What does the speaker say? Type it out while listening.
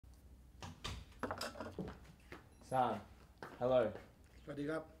San, hello. Ready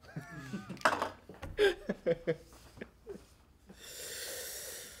up.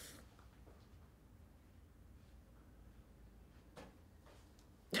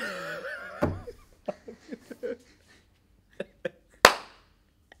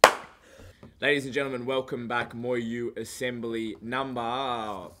 Ladies and gentlemen, welcome back. Muay U Assembly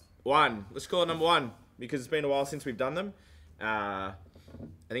number 1. Let's call it number 1 because it's been a while since we've done them. I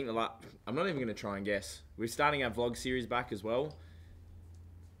think I'm not even going to try and guess. We're starting our vlog series back as well.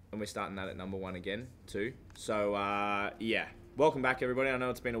 And we're starting that at number 1 again, too. So, yeah. Welcome back, everybody. I know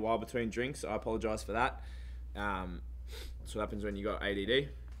it's been a while between drinks. I apologise for that. That's what happens when you got ADD.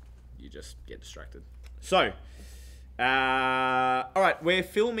 You just get distracted. So, alright, we're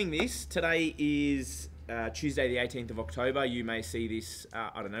filming this. Today is Tuesday the 18th of October. You may see this,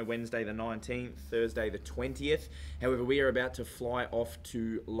 I don't know, Wednesday the 19th, Thursday the 20th. However, we are about to fly off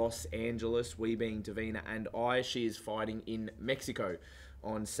to Los Angeles, we being Davina and I. She is fighting in Mexico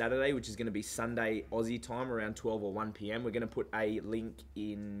on Saturday, which is going to be Sunday Aussie time around 12 or 1 p.m. We're going to put a link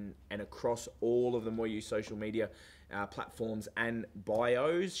in and across all of the Muay U social media platforms and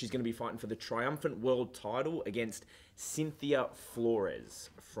bios. She's going to be fighting for the triumphant world title against Cynthia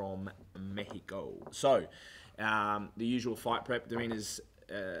Flores from Mexico. So, the usual fight prep. Davina's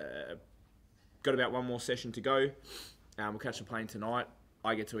got about one more session to go. We'll catch the plane tonight.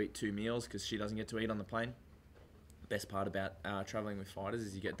 I get to eat 2 meals because she doesn't get to eat on the plane. Best part about traveling with fighters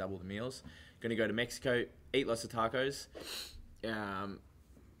is you get double the meals. Going to go to Mexico, eat lots of tacos,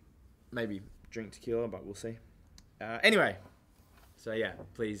 maybe drink tequila, but we'll see. Anyway, so yeah,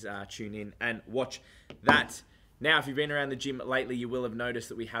 please tune in and watch that. Now, if you've been around the gym lately, you will have noticed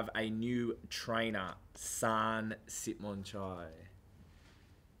that we have a new trainer, San Sitmonchai.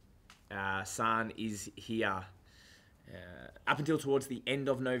 San is here. Up until towards the end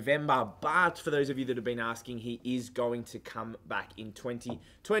of November, but for those of you that have been asking, he is going to come back in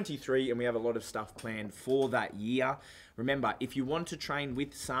 2023, and we have a lot of stuff planned for that year. Remember, if you want to train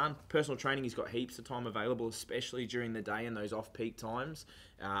with San, personal training, he's got heaps of time available, especially during the day and those off-peak times.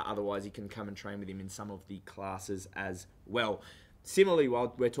 Otherwise, you can come and train with him in some of the classes as well. Similarly,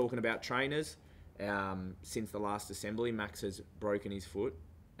 while we're talking about trainers, since the last assembly, Max has broken his foot,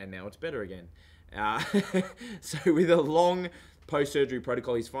 and now it's better again. So with a long post-surgery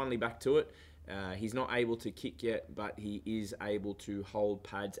protocol, he's finally back to it. He's not able to kick yet, but he is able to hold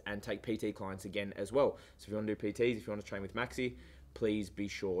pads and take PT clients again as well. So if you want to do PTs, if you want to train with Maxi, please be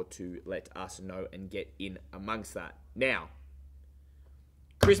sure to let us know and get in amongst that. Now,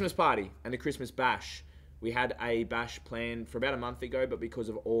 Christmas party and the Christmas bash. We had a bash planned for about a month ago, but because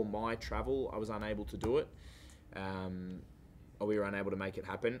of all my travel, I was unable to do it. Or we were unable to make it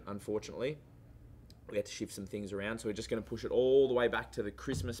happen, unfortunately. We had to shift some things around, so we're just going to push it all the way back to the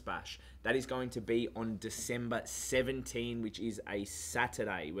Christmas bash. That is going to be on December 17, which is a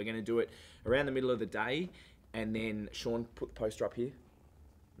Saturday. We're going to do it around the middle of the day, and then Sean, put the poster up here.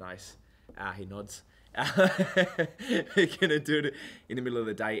 Nice. He nods. We're going to do it in the middle of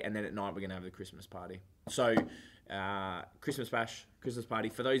the day, and then at night we're going to have the Christmas party. So, Christmas bash, Christmas party.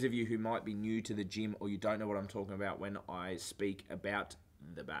 For those of you who might be new to the gym or you don't know what I'm talking about when I speak about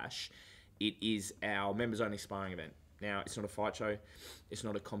the bash, it is our members-only sparring event. Now, it's not a fight show. It's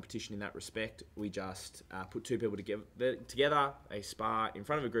not a competition in that respect. We just put 2 people together, they spar in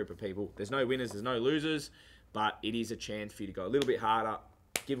front of a group of people. There's no winners, there's no losers, but it is a chance for you to go a little bit harder,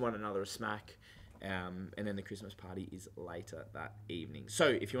 give one another a smack, and then the Christmas party is later that evening. So,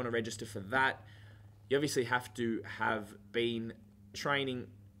 if you want to register for that, you obviously have to have been training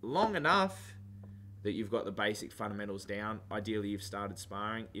long enough that you've got the basic fundamentals down. Ideally, you've started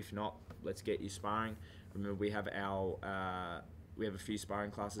sparring. If not, let's get you sparring. Remember, we have a few sparring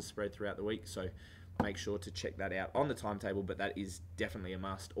classes spread throughout the week, so make sure to check that out on the timetable, but that is definitely a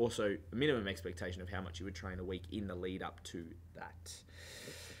must. Also, a minimum expectation of how much you would train a week in the lead up to that.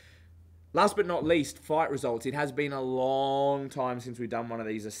 Last but not least, fight results. It has been a long time since we've done one of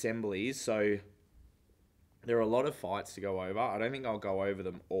these assemblies, so there are a lot of fights to go over. I don't think I'll go over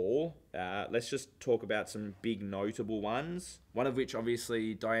them all. Let's just talk about some big notable ones. One of which,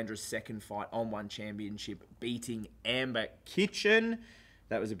 obviously, Diandra's second fight on One Championship, beating Amber Kitchen.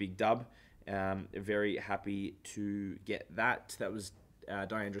 That was a big dub. Very happy to get that. That was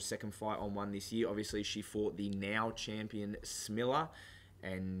Diandra's second fight on One this year. Obviously, she fought the now champion Smilla,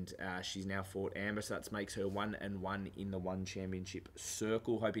 and she's now fought Amber, so that makes her 1-1 in the One Championship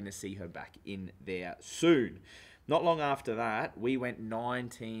circle. Hoping to see her back in there soon. Not long after that, we went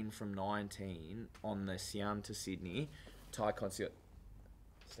 19 from 19 on the Siam to Sydney Thai concert.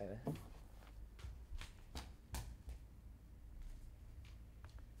 Stay there.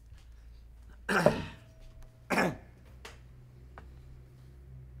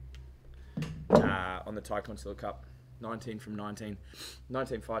 the Thai Consular Cup. 19 from 19.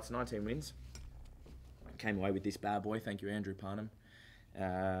 19 fights, 19 wins. Came away with this bad boy. Thank you, Andrew Parnham.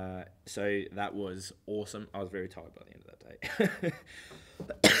 So that was awesome. I was very tired by the end of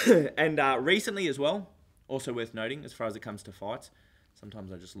that day. And recently as well, also worth noting, as far as it comes to fights,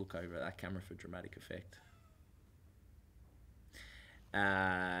 sometimes I just look over at that camera for dramatic effect.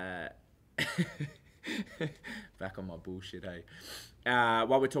 Back on my bullshit, eh?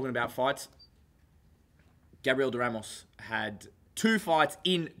 While we're talking about fights, Gabrielle de Ramos had 2 fights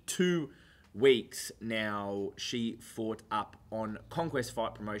in 2 weeks. Now, she fought up on Conquest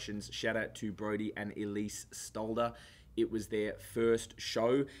Fight Promotions. Shout out to Brody and Elise Stolder. It was their first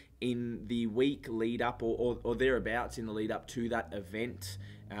show in the week lead up or thereabouts in the lead up to that event.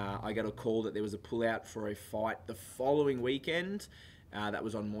 I got a call that there was a pullout for a fight the following weekend. That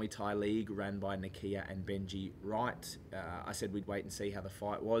was on Muay Thai League, ran by Nakia and Benji Wright. I said we'd wait and see how the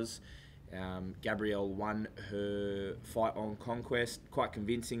fight was. Gabrielle won her fight on Conquest quite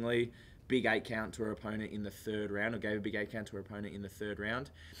convincingly. Big 8 count to her opponent in the 3rd round, or gave a big 8 count to her opponent in the 3rd round.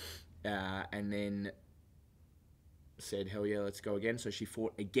 And then said, hell yeah, let's go again. So she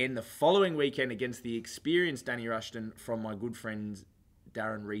fought again the following weekend against the experienced Danny Rushton from my good friend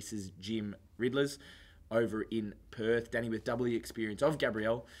Darren Reese's gym, Riddlers, over in Perth. Danny with double the experience of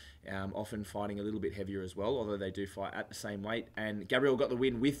Gabrielle, often fighting a little bit heavier as well, although they do fight at the same weight. And Gabrielle got the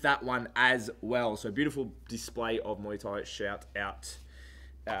win with that one as well. So beautiful display of Muay Thai. Shout out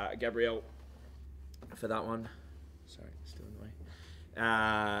Gabrielle for that one. Sorry, still in the way.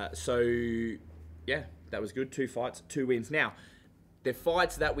 So, yeah, that was good. 2 fights, 2 wins. Now, the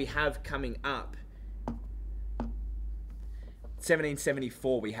fights that we have coming up,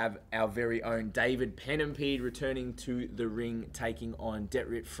 1774, we have our very own David Penimpede returning to the ring, taking on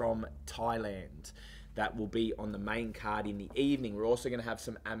Detrit from Thailand. That will be on the main card in the evening. We're also going to have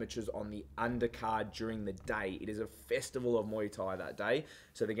some amateurs on the undercard during the day. It is a festival of Muay Thai that day.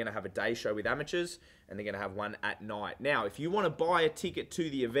 So they're going to have a day show with amateurs, and they're going to have one at night. Now, if you want to buy a ticket to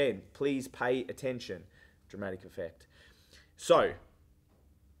the event, please pay attention. Dramatic effect. So,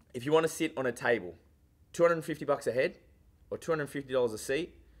 if you want to sit on a table, $250 a head, or $250 a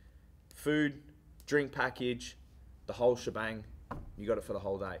seat, food, drink package, the whole shebang, you got it for the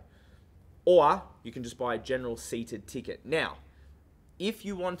whole day. Or you can just buy a general seated ticket. Now, if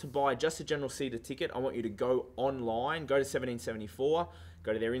you want to buy just a general seated ticket, I want you to go online, go to 1774,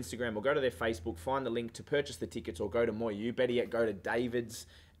 go to their Instagram or go to their Facebook, find the link to purchase the tickets, or go to Muay U. Better yet, go to David's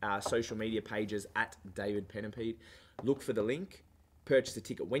social media pages at David Penimpede. Look for the link, purchase a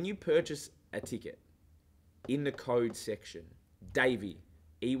ticket. When you purchase a ticket, in the code section, Davey,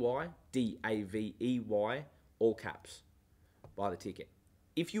 E-Y, D-A-V-E-Y, all caps, buy the ticket.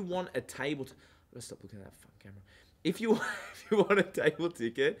 If you want a table... I'm going to stop looking at that fucking camera. If you want a table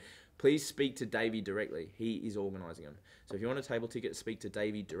ticket, please speak to Davey directly. He is organising them. So if you want a table ticket, speak to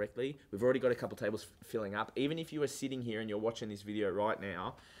Davey directly. We've already got a couple tables filling up. Even if you are sitting here and you're watching this video right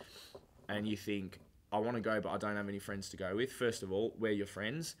now and you think, I want to go, but I don't have any friends to go with. First of all, we're your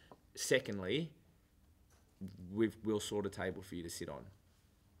friends. Secondly, we'll sort a table for you to sit on.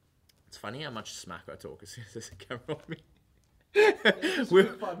 It's funny how much smack I talk as soon as there's a camera on me. Yeah,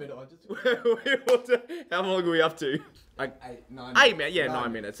 5 minutes. How long are we up to? Like 9 minutes. Yeah,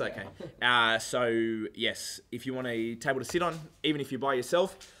 9 minutes. Okay. So, yes, if you want a table to sit on, even if you're by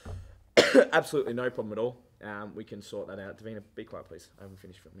yourself, absolutely no problem at all. We can sort that out. Davina, be quiet, please. I haven't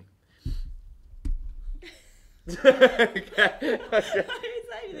finished filming.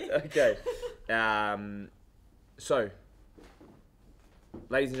 Okay. So,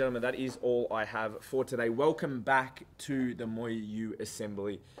 ladies and gentlemen, that is all I have for today. Welcome back to the Muay U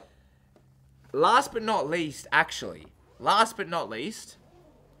Assembly. Last but not least, I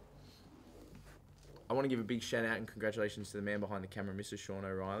want to give a big shout out and congratulations to the man behind the camera, Mr. Sean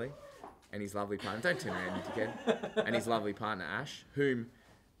O'Reilly, and his lovely partner. Don't turn around, you dickhead. And his lovely partner, Ash, whom,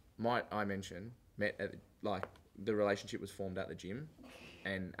 might I mention, met at, the relationship was formed at the gym,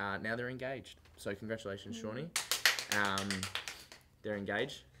 and now they're engaged. So congratulations, Shawnee. They're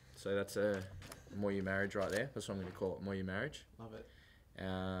engaged. So that's a Muay U marriage right there. That's what I'm going to call it, Muay U marriage. Love it.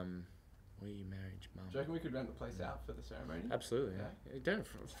 Muay U marriage, mum. Do you reckon we could rent the place out for the ceremony? Absolutely, yeah. Don't,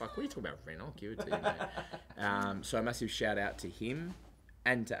 fuck, what are you talking about rent? I'll give it to you, mate. So a massive shout out to him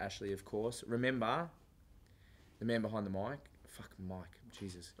and to Ashley, of course. Remember, the man behind the mic. Fuck, Mike.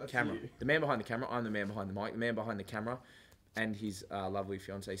 Jesus. That's camera. You. The man behind the camera. I'm the man behind the mic. The man behind the camera and his lovely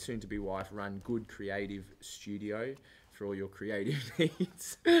fiancée, soon-to-be wife, run Good Creative Studio for all your creative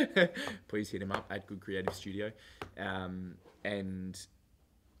needs. Please hit him up at Good Creative Studio. And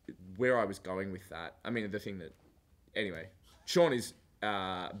where I was going with that, I mean, the thing that... Anyway, Sean is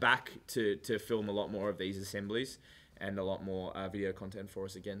back to film a lot more of these assemblies and a lot more video content for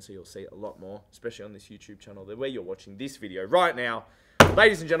us again. So you'll see a lot more, especially on this YouTube channel, where you're watching this video right now.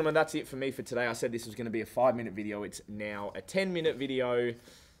 Ladies and gentlemen, that's it for me for today. I said this was going to be a 5-minute video. It's now a 10-minute video.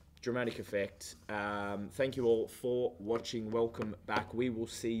 Dramatic effect. Thank you all for watching. Welcome back. We will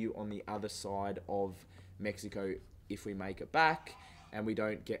see you on the other side of Mexico if we make it back and we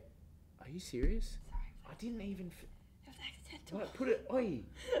don't get... Are you serious? Sorry. I didn't even... It was accidental. What? Put it... Oi!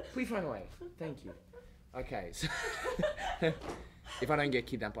 Put your phone away. Thank you. Okay. So if I don't get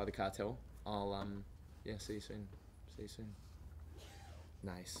kidnapped by the cartel, I'll... Yeah, see you soon. See you soon.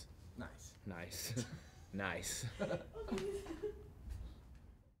 Nice. Nice. Nice. Nice.